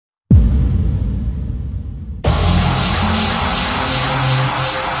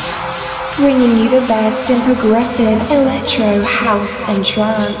bringing you the best in progressive electro, house and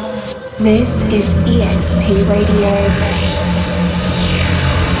trance. This is EXP Radio.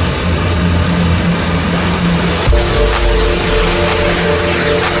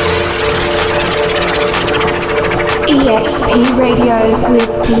 EXP Radio with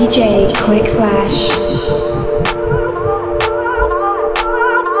DJ Quick Flash.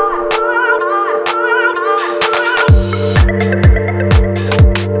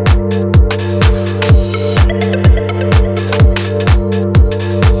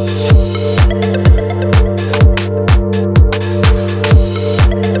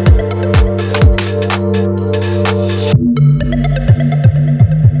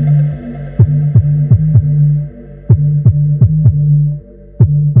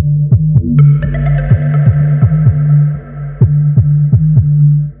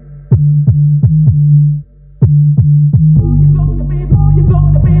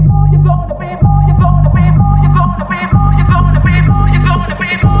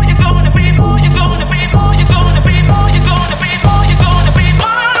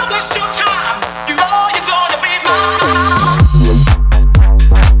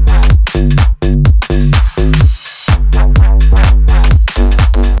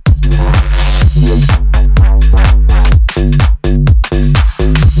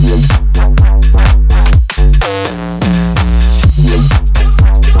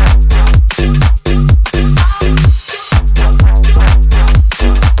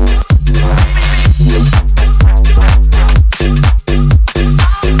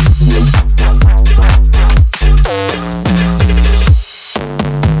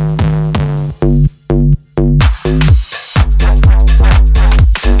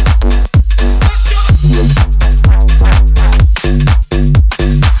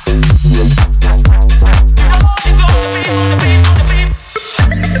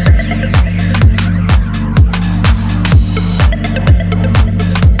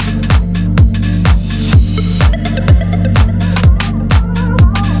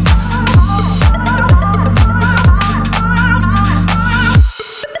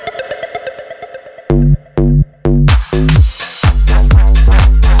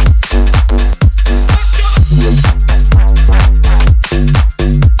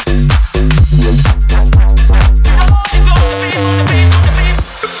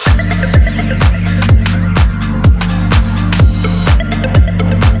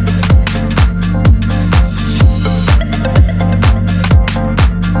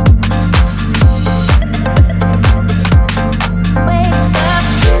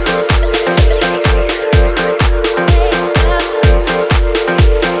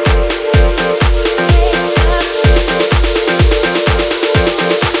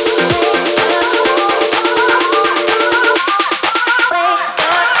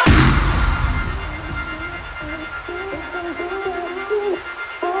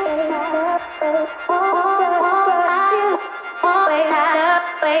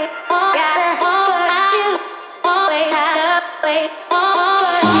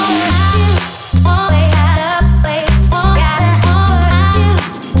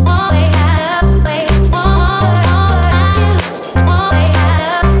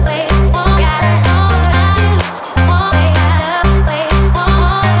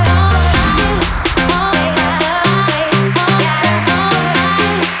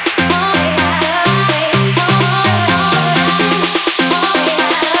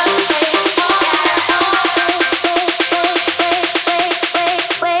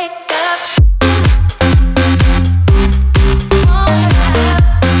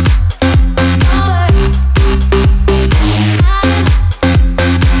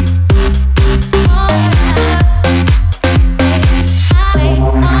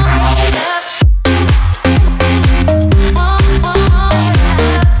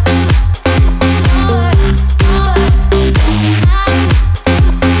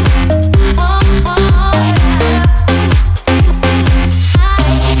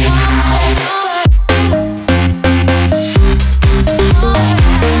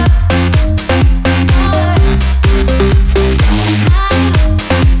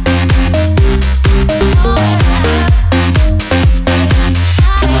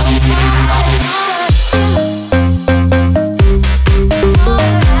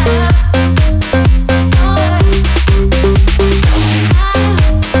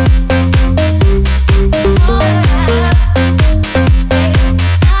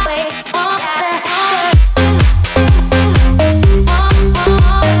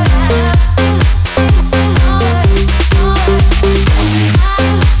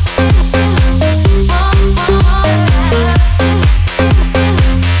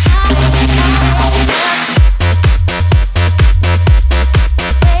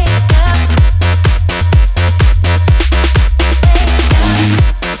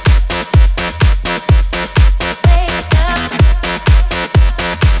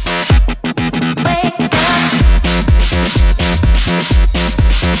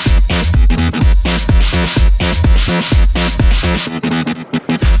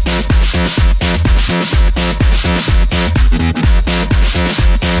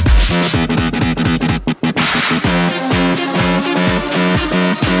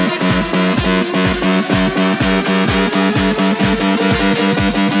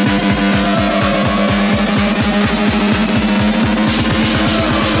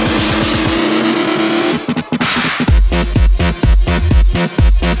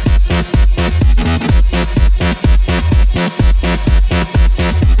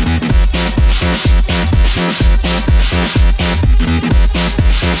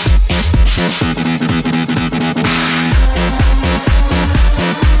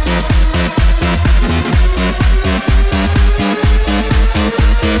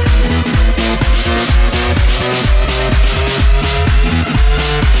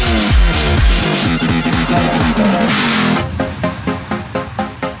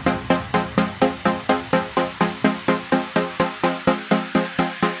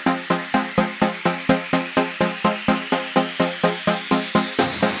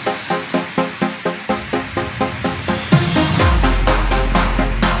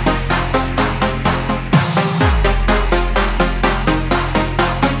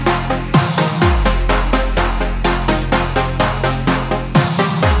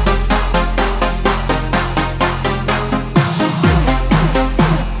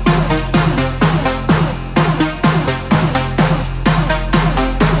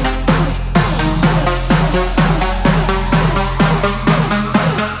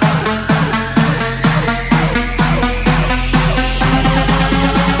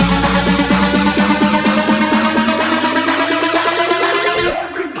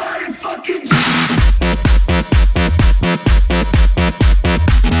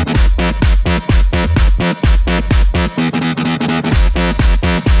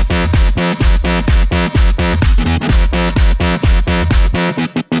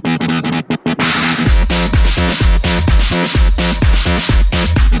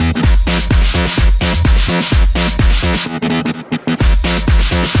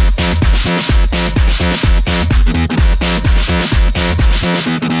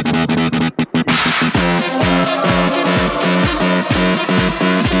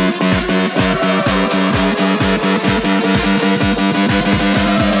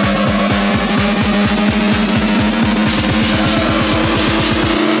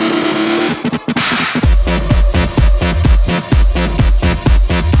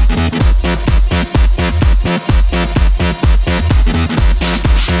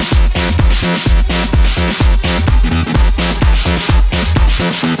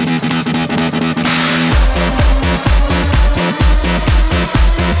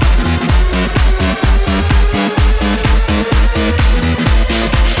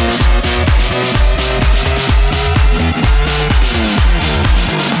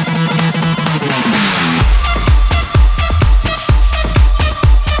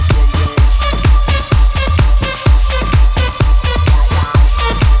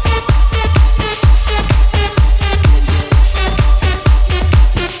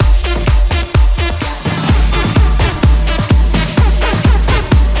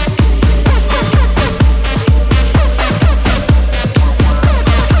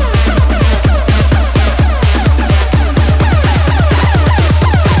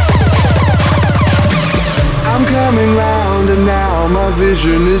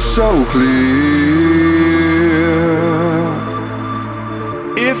 vision is so clear.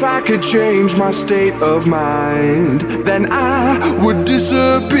 If I could change my state of mind, then I would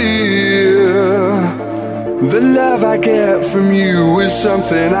disappear. The love I get from you is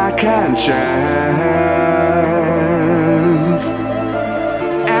something I can't chance.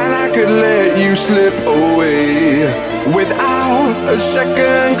 And I could let you slip away without a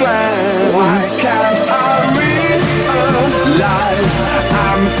second glance. Why can't I realize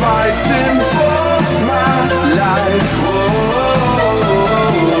I'm fighting for my life?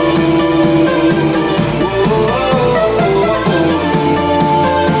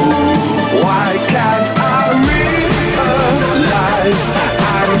 Why can't I realize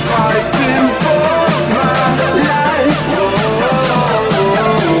I'm fighting for my life?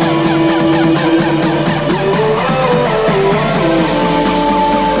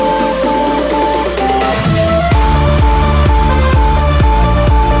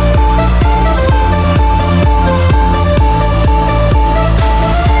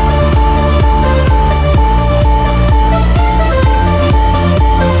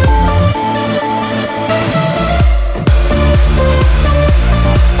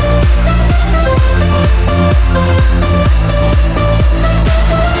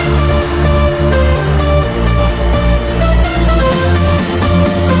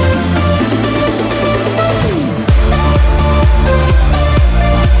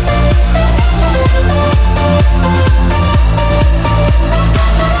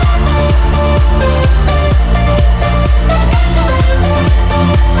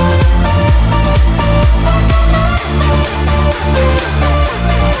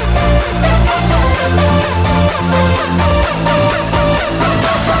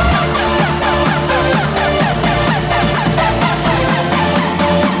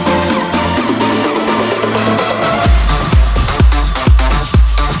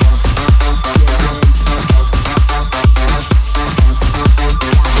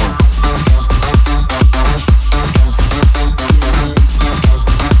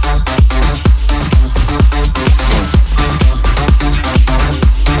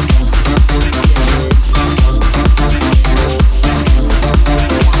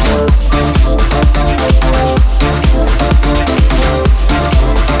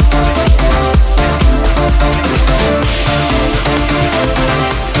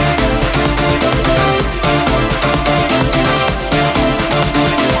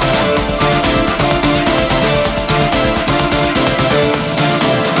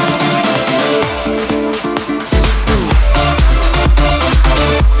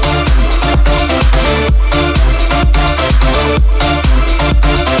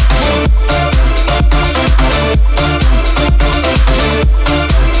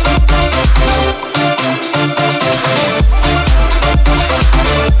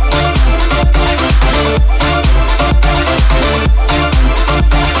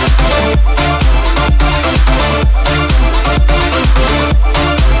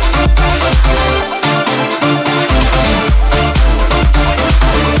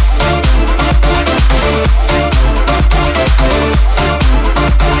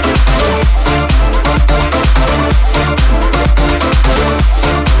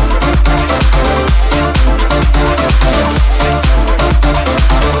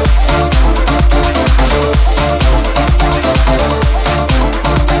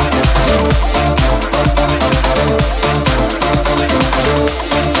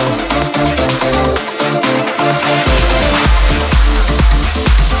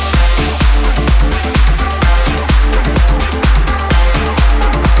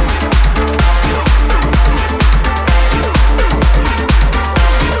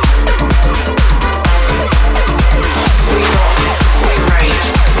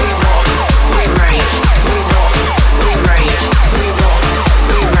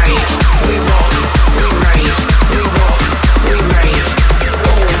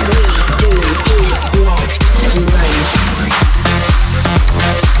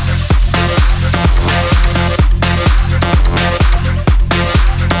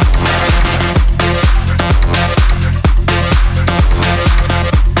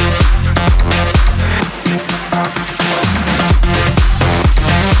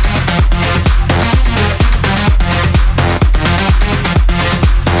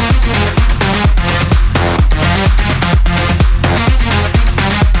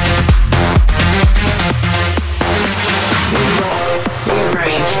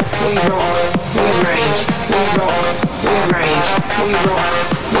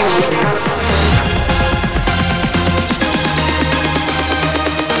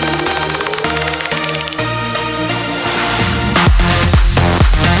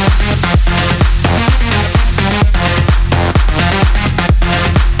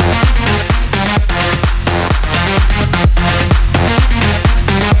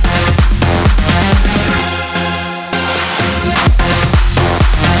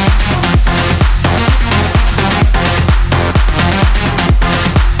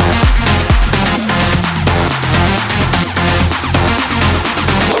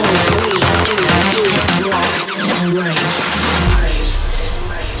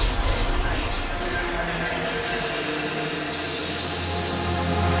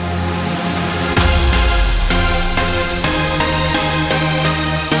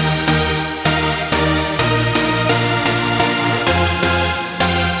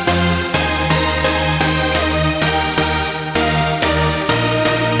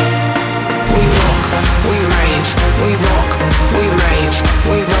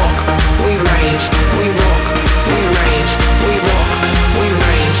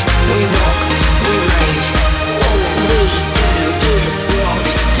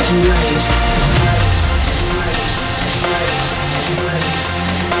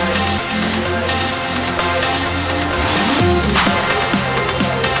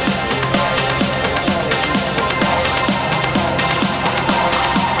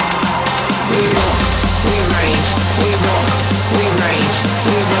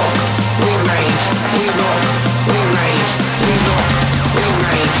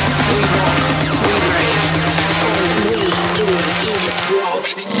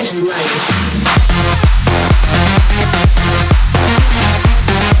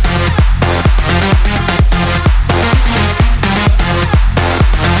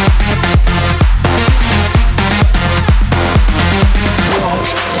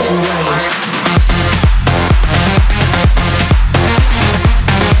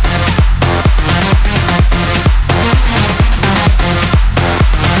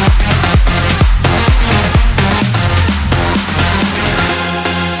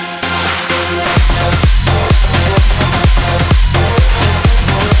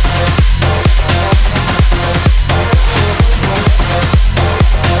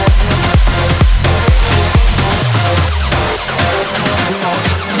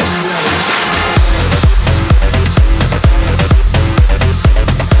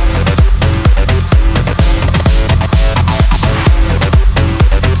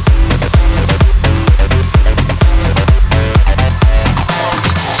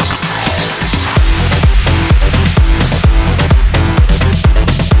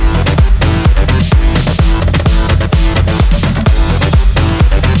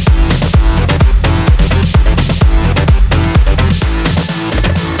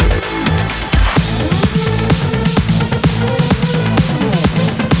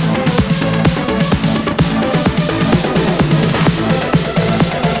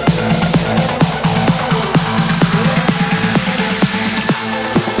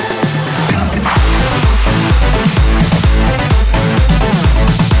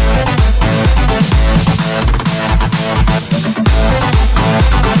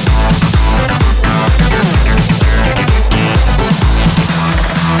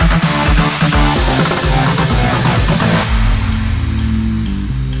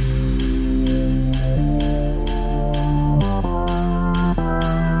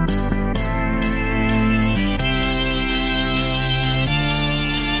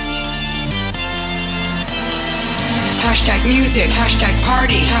 music, hashtag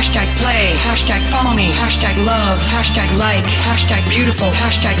party, hashtag play, hashtag follow me, hashtag love, hashtag like, hashtag beautiful,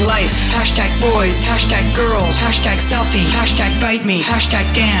 hashtag life, hashtag boys, hashtag girls, hashtag selfie, hashtag bite me, hashtag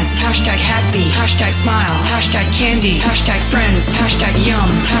dance, hashtag happy, hashtag smile, hashtag candy, hashtag friends, hashtag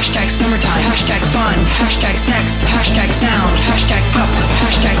yum, hashtag summertime, hashtag fun, hashtag sex, hashtag sound, hashtag up,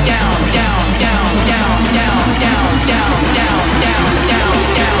 hashtag down, down, down, down, down, down, down, down, down,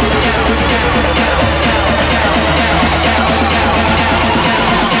 down, down, down, down, down,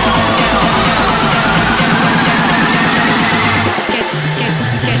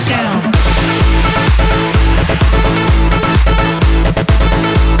 get down.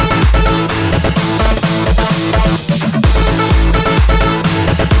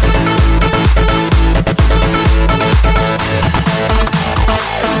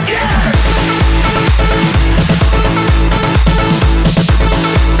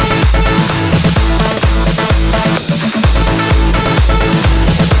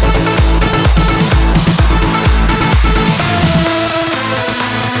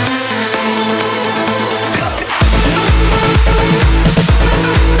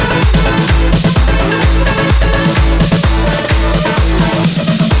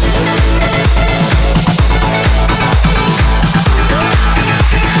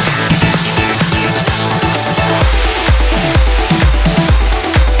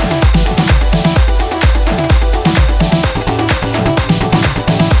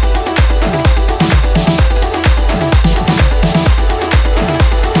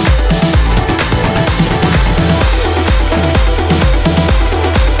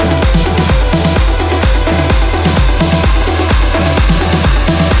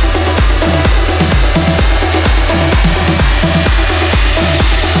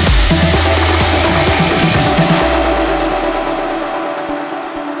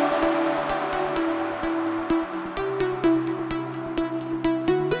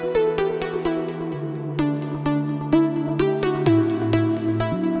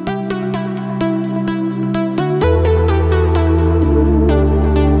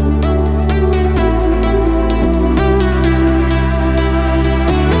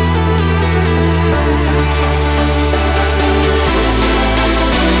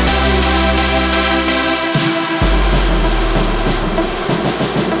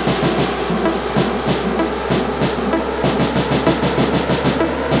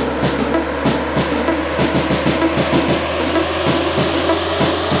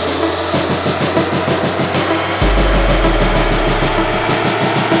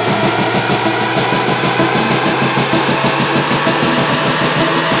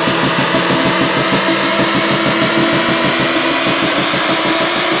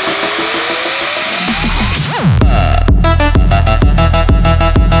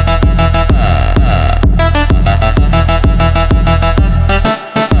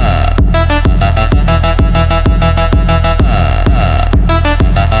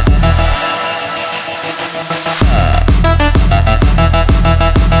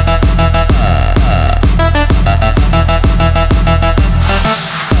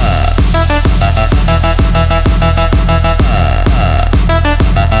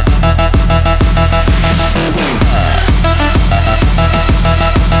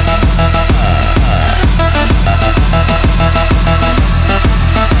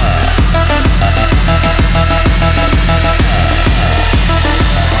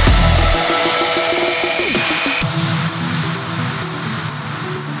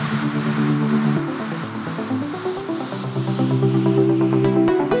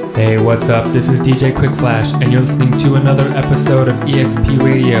 Hey, what's up? This is DJ Quick Flash, and you're listening to another episode of EXP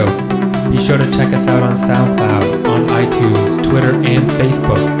Radio. Be sure to check us out on SoundCloud, on iTunes, Twitter, and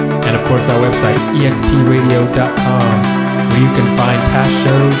Facebook, and of course our website, expradio.com, where you can find past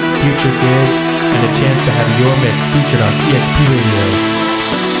shows, future gigs, and a chance to have your mix featured on EXP Radio.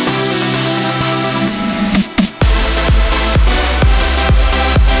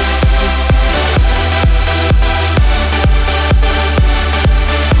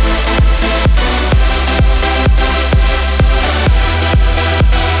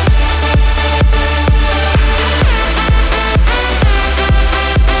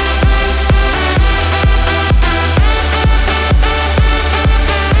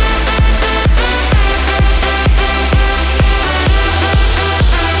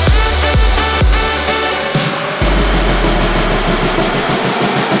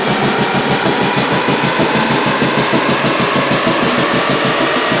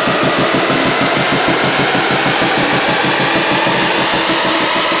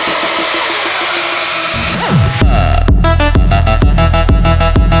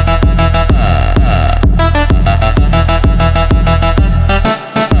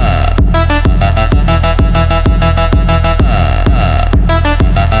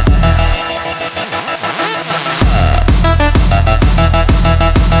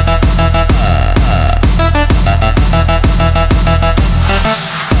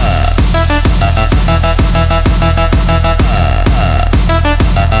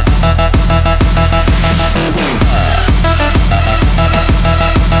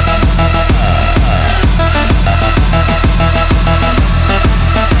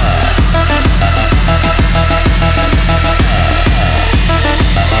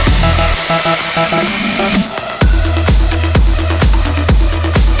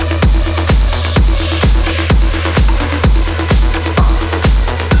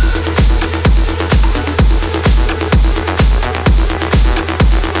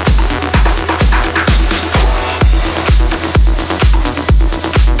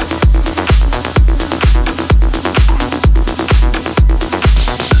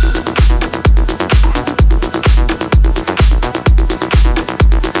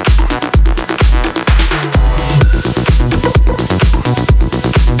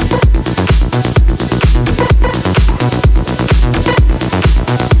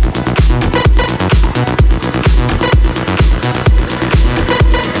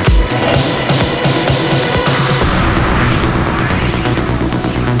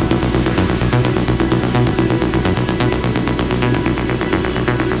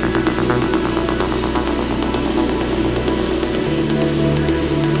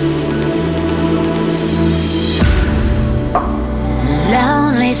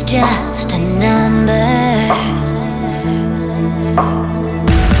 is just a number.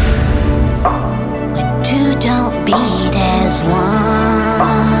 When two don't beat as one.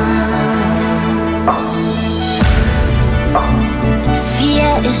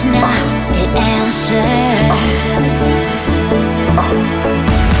 Fear is not the answer.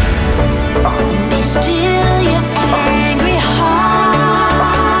 Be still your angry heart.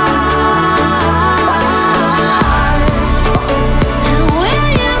 And when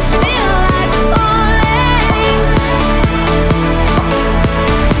you feel like falling,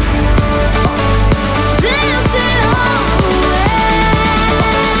 dance it all away.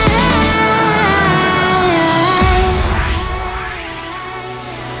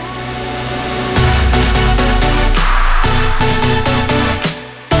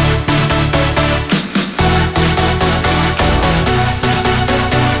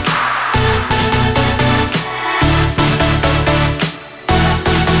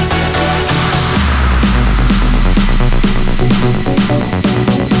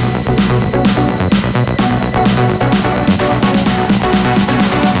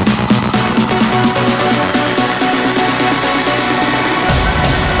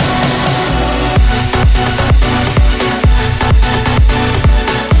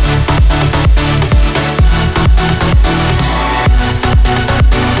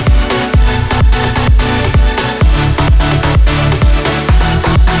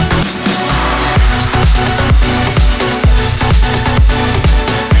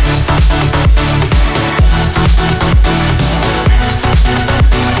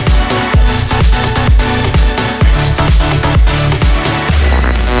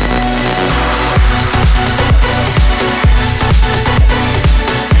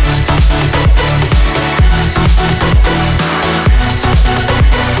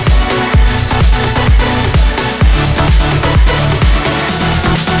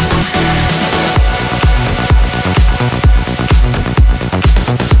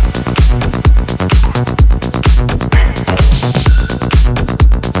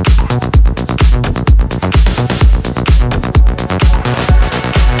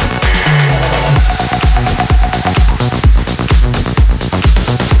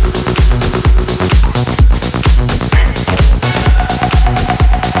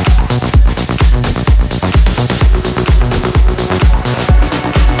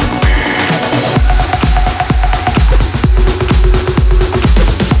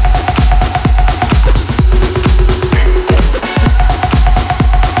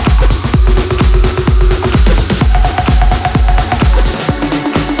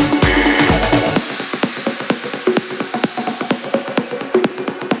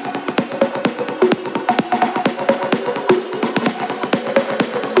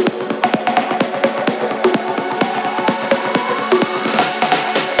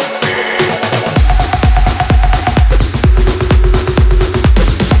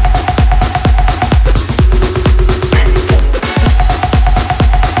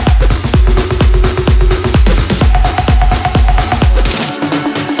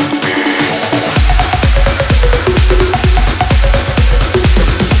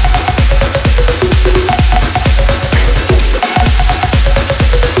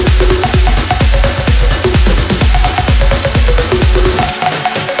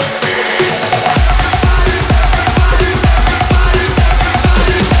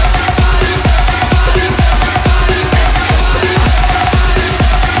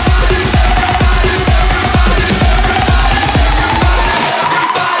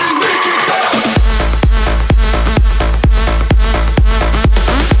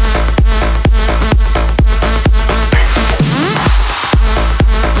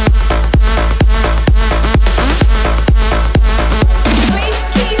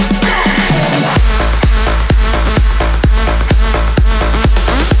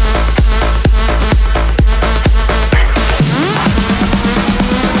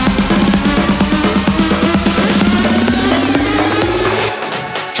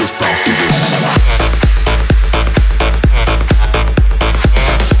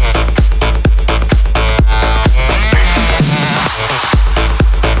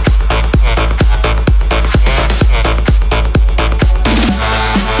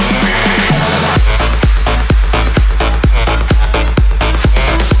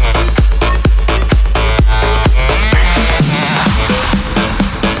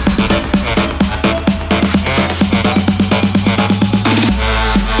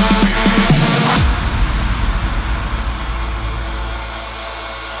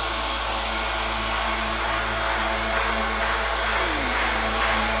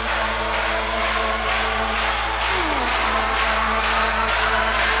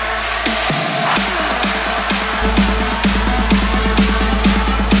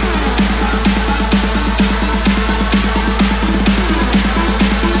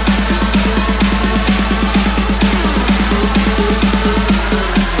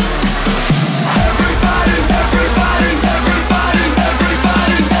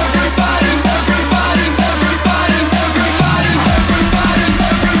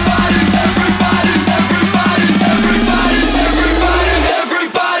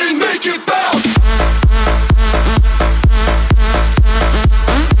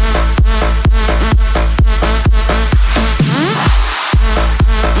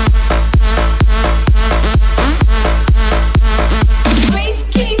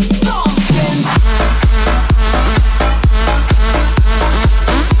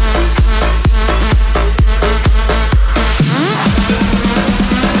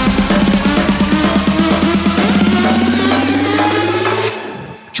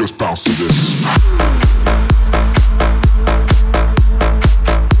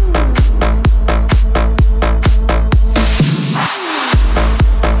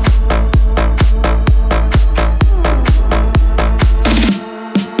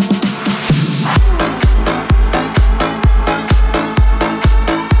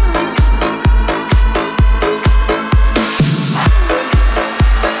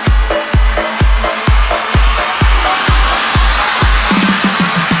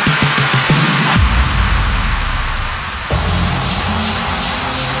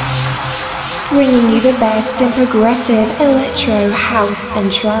 bringing you the best in progressive electro, house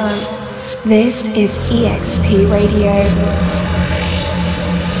and trance. This is EXP Radio.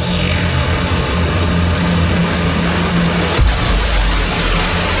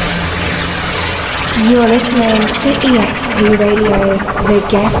 You're listening to EXP Radio, the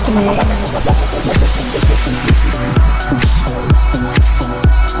guest mix.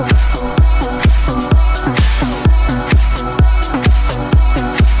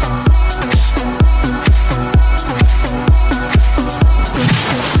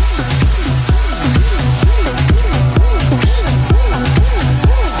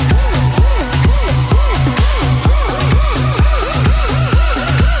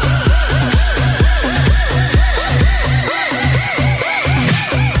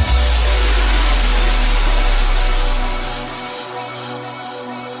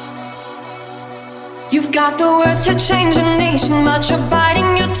 Got the words to change a nation, but you're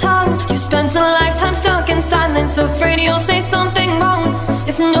biting your tongue. You spent a lifetime stuck in silence, afraid you'll say something wrong.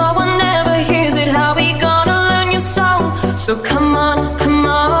 If no one ever hears it, how we gonna learn your song? So come on, come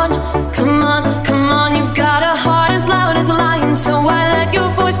on, come on, come on. You've got a heart as loud as a lion, so why let your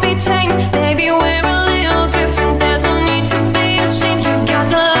voice be tamed? Baby, we're a little different, there's no need to be ashamed. You got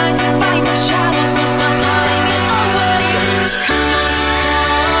the light to fight the shadows, so stop hiding it away. Come on.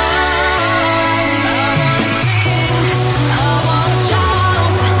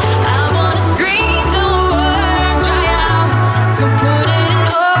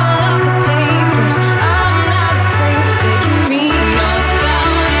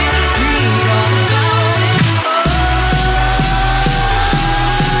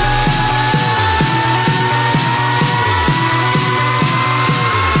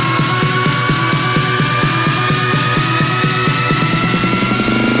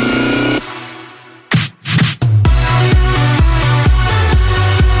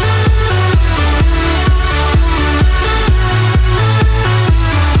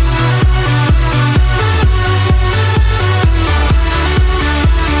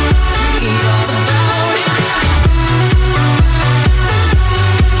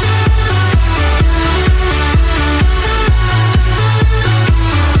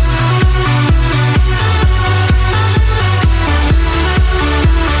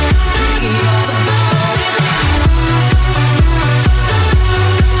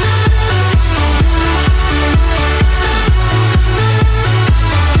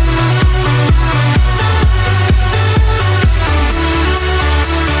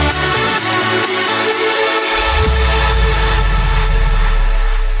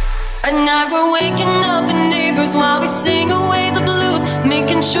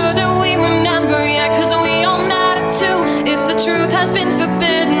 Sure that we remember, yeah, cause we all matter too. If the truth has been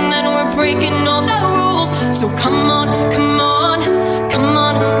forbidden, then we're breaking all the rules. So come on, come on, come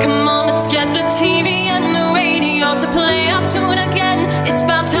on, come on. Let's get the TV and the radio to play our tune again. It's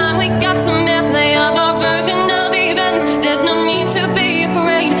about time we got some airplay of our version of events. There's no need to be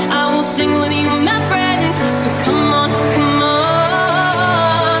afraid, I will sing with you, my friends. So come on, come on.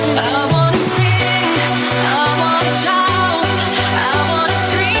 I wanna sing, I wanna shout, I wanna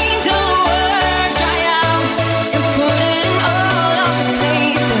scream till the words dry out. So put it in all of the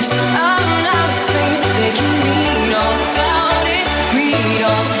papers, I'm not afraid. They can read all about it, read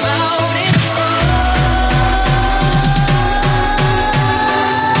all about it.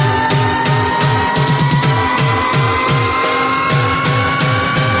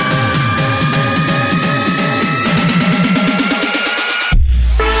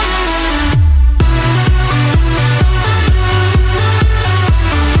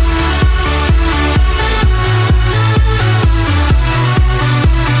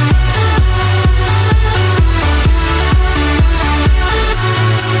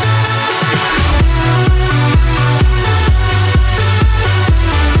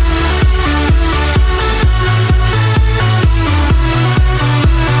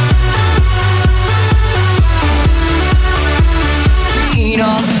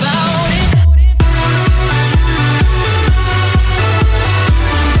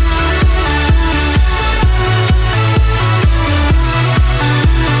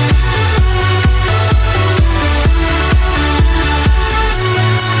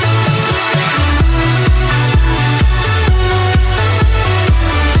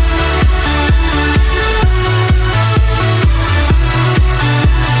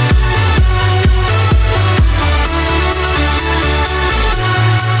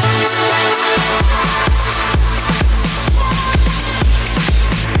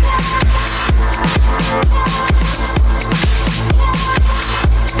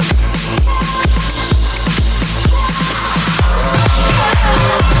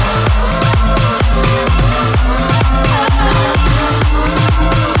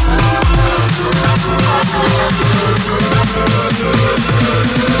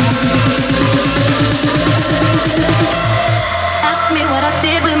 what I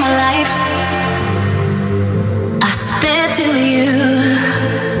did with my life. I spare to you.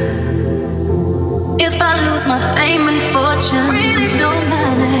 If I lose my fame and fortune, really don't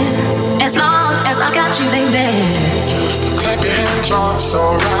matter. As long as I got you, baby. Clap your hands, drums,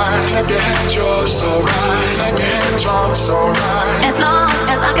 alright. Clap your hands, yours, alright. Clap your hands, drums, alright. As long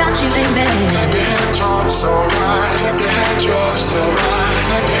as I got you, baby. Clap your hands, drums, alright. Clap your hands, yours, alright.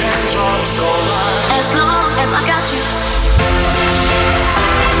 Clap your hands, drums, alright. As long as I got you.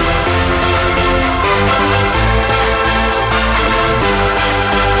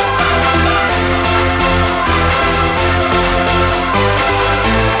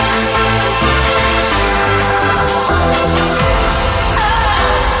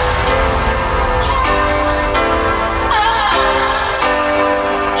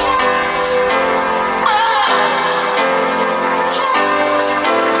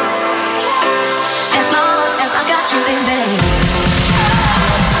 As long as I got you, baby.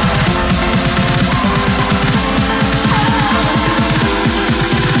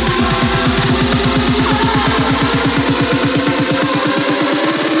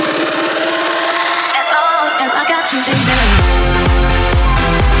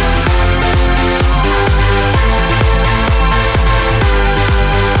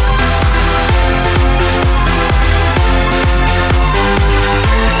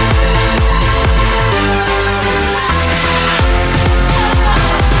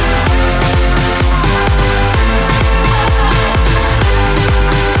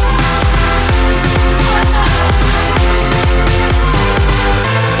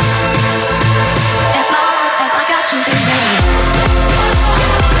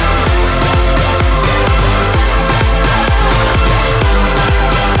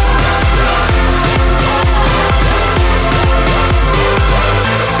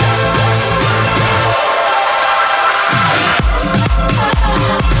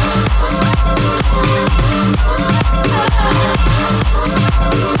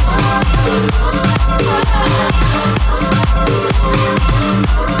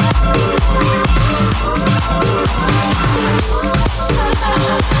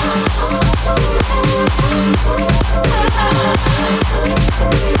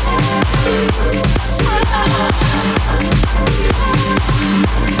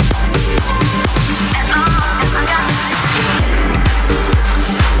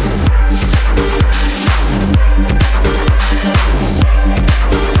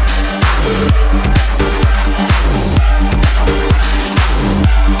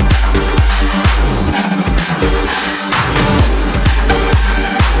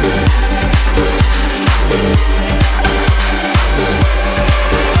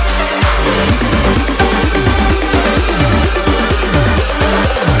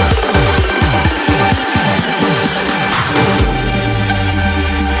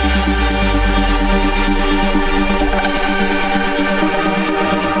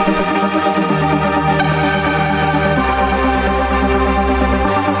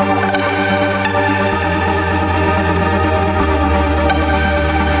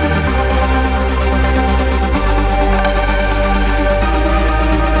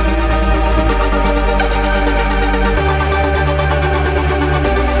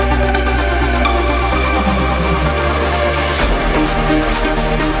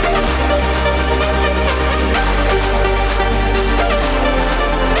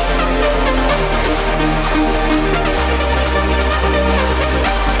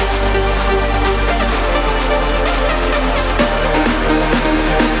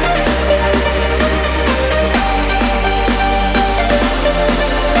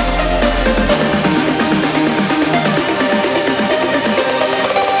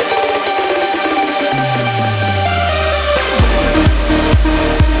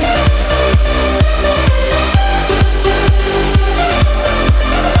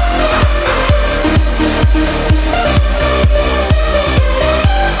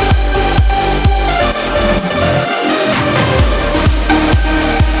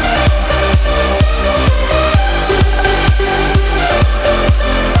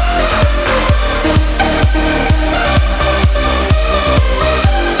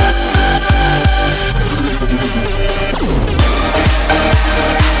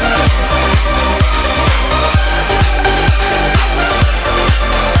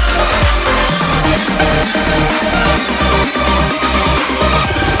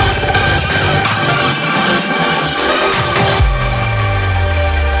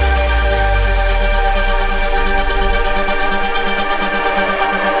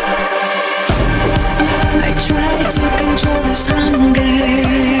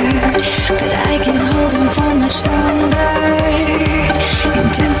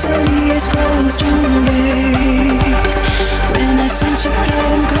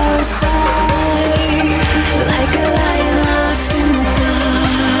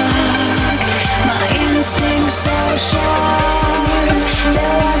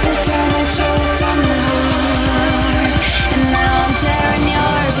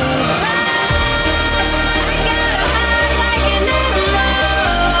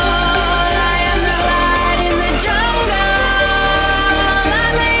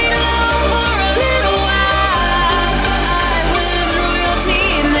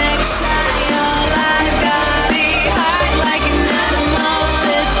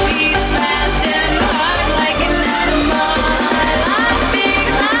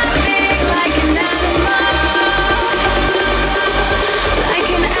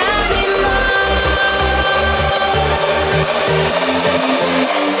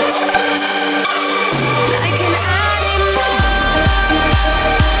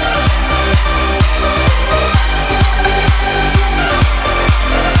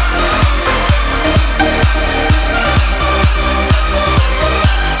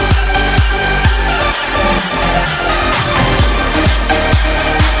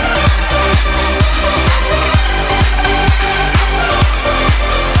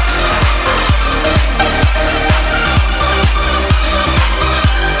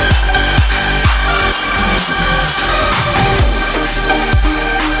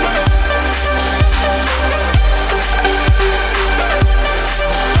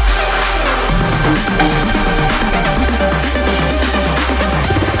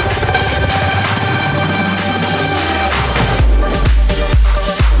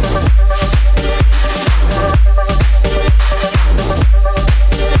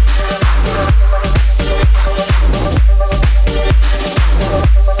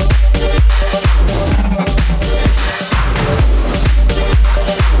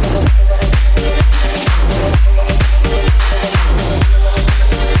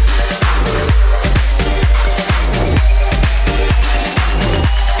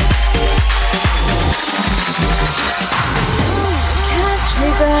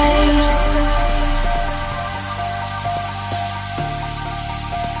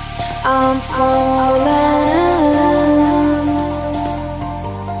 I'm falling.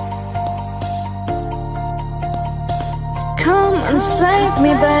 Come and save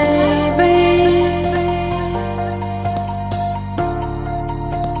me, baby.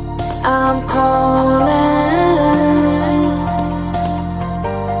 I'm calling.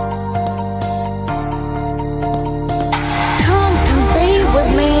 Come and be with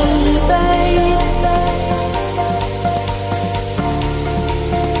me, babe.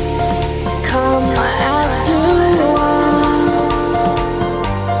 Come as you are.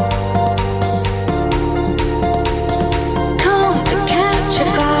 Come and catch a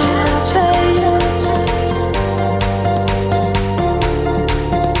fire, babe.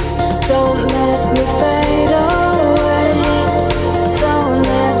 Don't let me fade away. Don't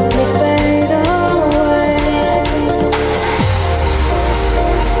let me fade away.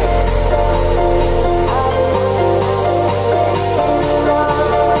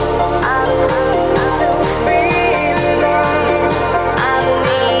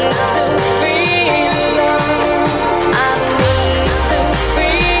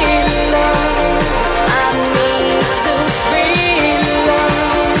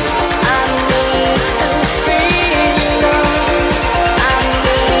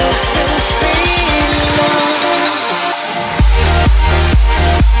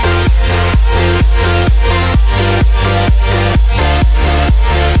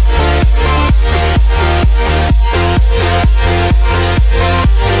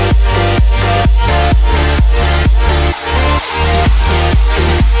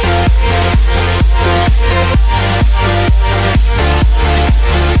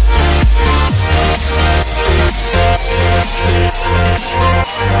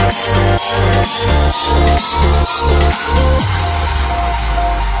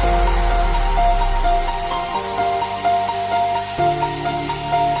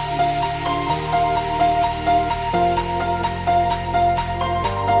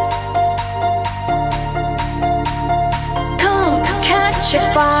 Come catch a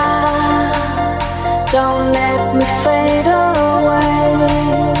fire. Don't let me fade away.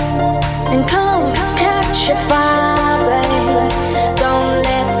 And come catch a fire, babe. Don't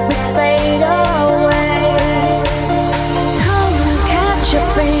let me fade away. Come catch a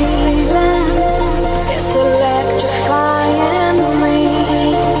feeling. It's electrifying me.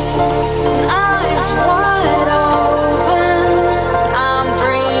 Eyes wide open. I'm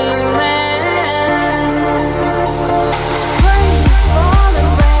dreaming. Rain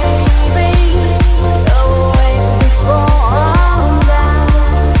falling, baby. The way before.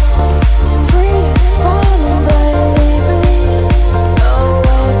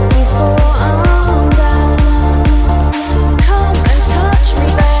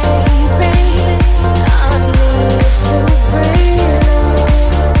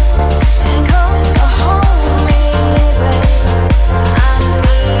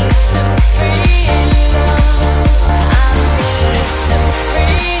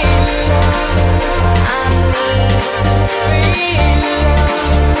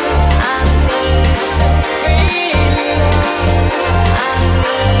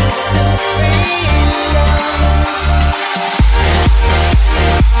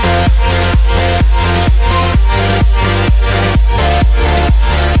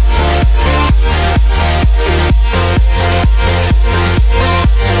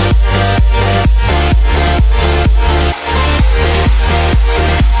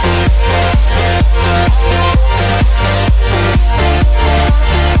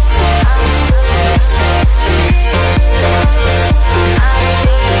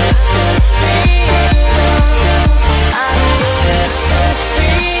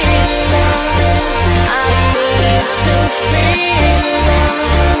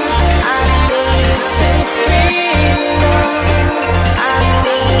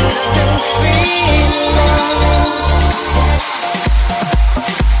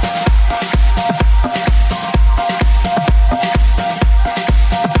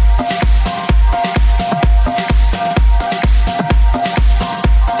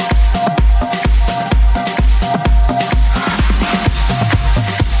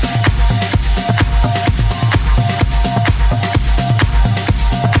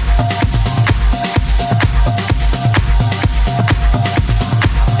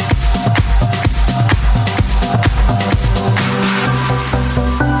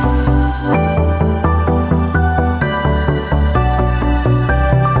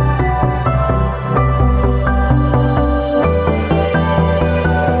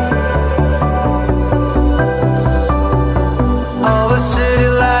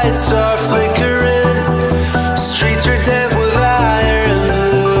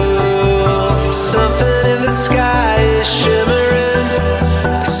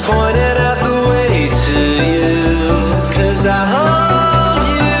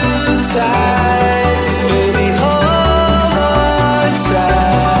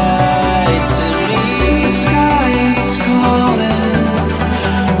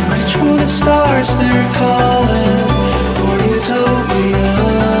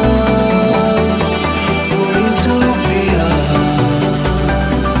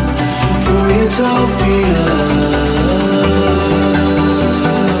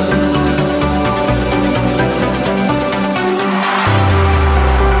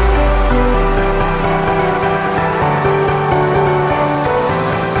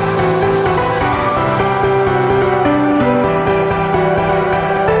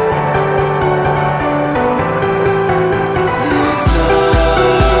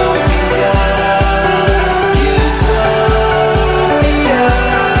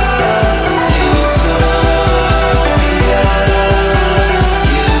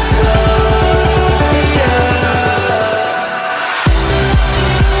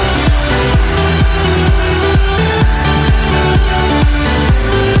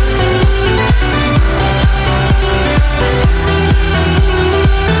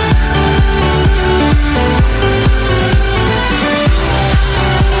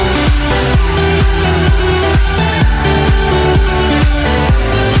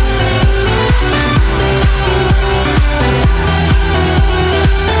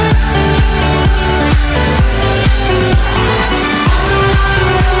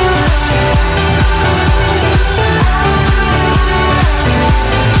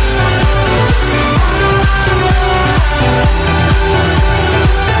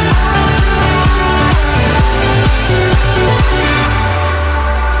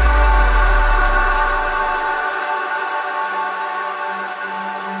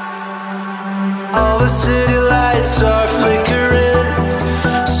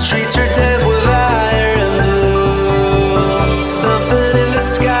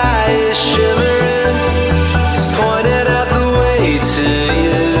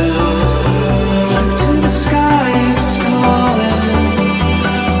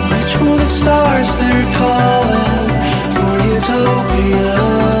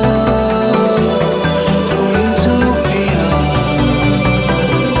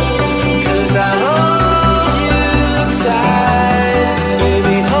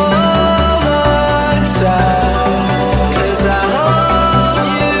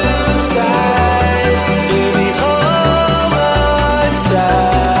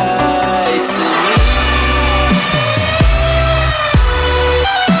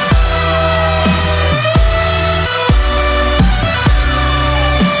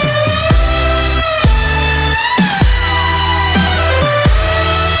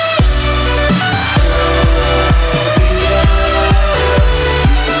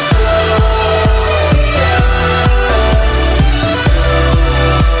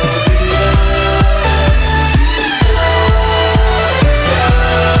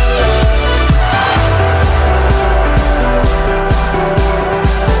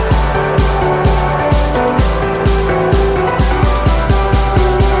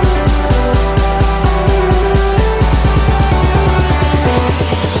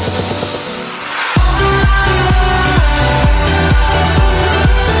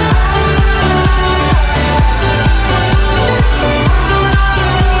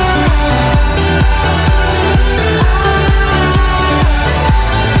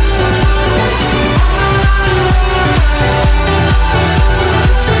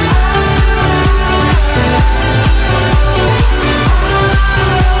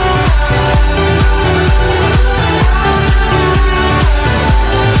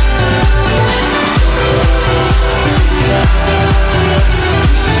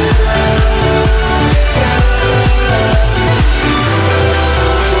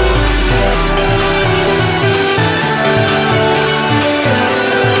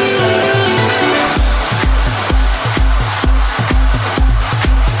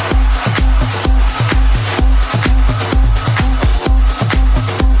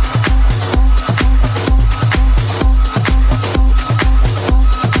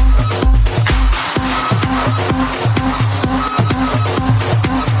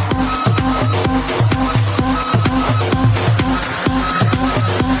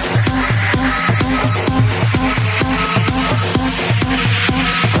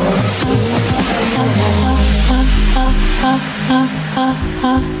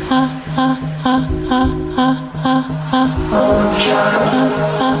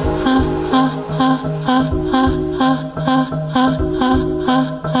 Oh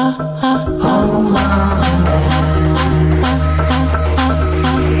my